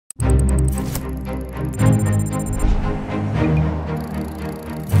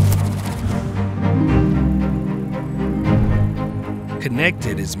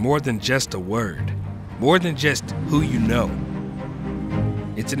Connected is more than just a word, more than just who you know.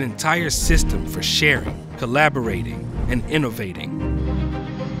 It's an entire system for sharing, collaborating, and innovating.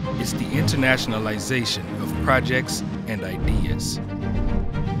 It's the internationalization of projects and ideas.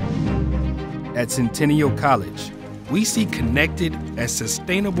 At Centennial College, we see connected as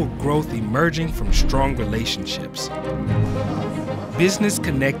sustainable growth emerging from strong relationships. Business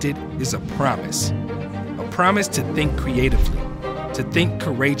Connected is a promise to think creatively, to think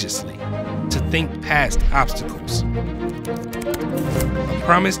courageously, to think past obstacles. A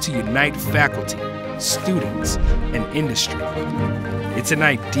promise to unite faculty, students, and industry. It's an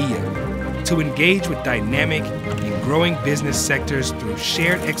idea to engage with dynamic and growing business sectors through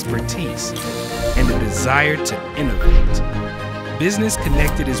shared expertise and a desire to innovate. Business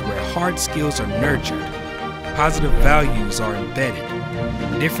Connected is where hard skills are nurtured, positive values are embedded,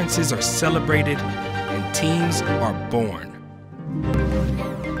 differences are celebrated, and teams are born.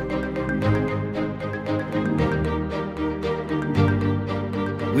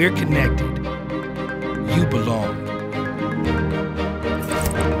 We're connected. You belong.